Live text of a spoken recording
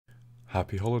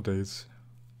Happy holidays.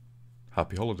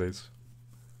 Happy holidays.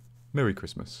 Merry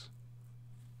Christmas.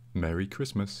 Merry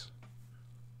Christmas.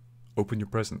 Open your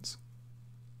presents.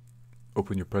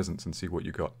 Open your presents and see what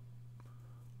you got.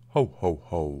 Ho ho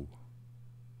ho.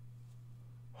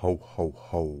 Ho ho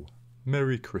ho.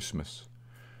 Merry Christmas.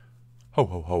 Ho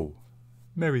ho ho.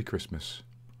 Merry Christmas.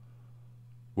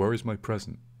 Where is my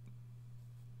present?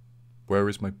 Where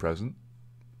is my present?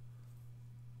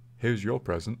 Here's your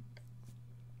present.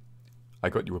 I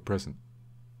got you a present.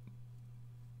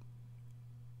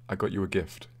 I got you a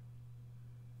gift.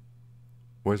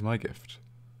 Where's my gift?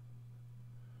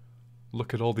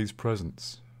 Look at all these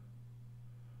presents.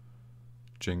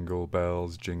 Jingle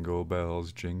bells,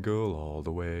 jingle all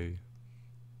the way.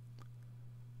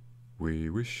 We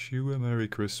wish you a Merry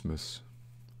Christmas.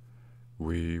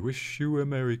 We wish you a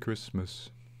Merry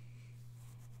Christmas.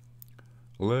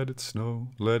 Let it snow,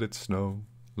 let it snow,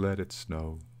 let it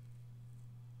snow.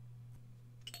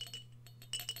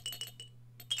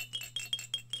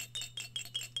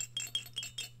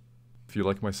 If you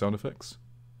like my sound effects,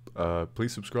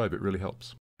 please subscribe, it really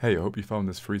helps. Hey, I hope you found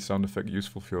this free sound effect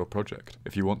useful for your project.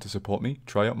 If you want to support me,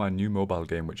 try out my new mobile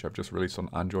game which I've just released on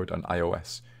Android and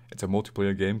iOS. It's a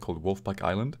multiplayer game called Wolfpack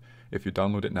Island. If you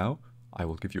download it now, I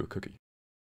will give you a cookie.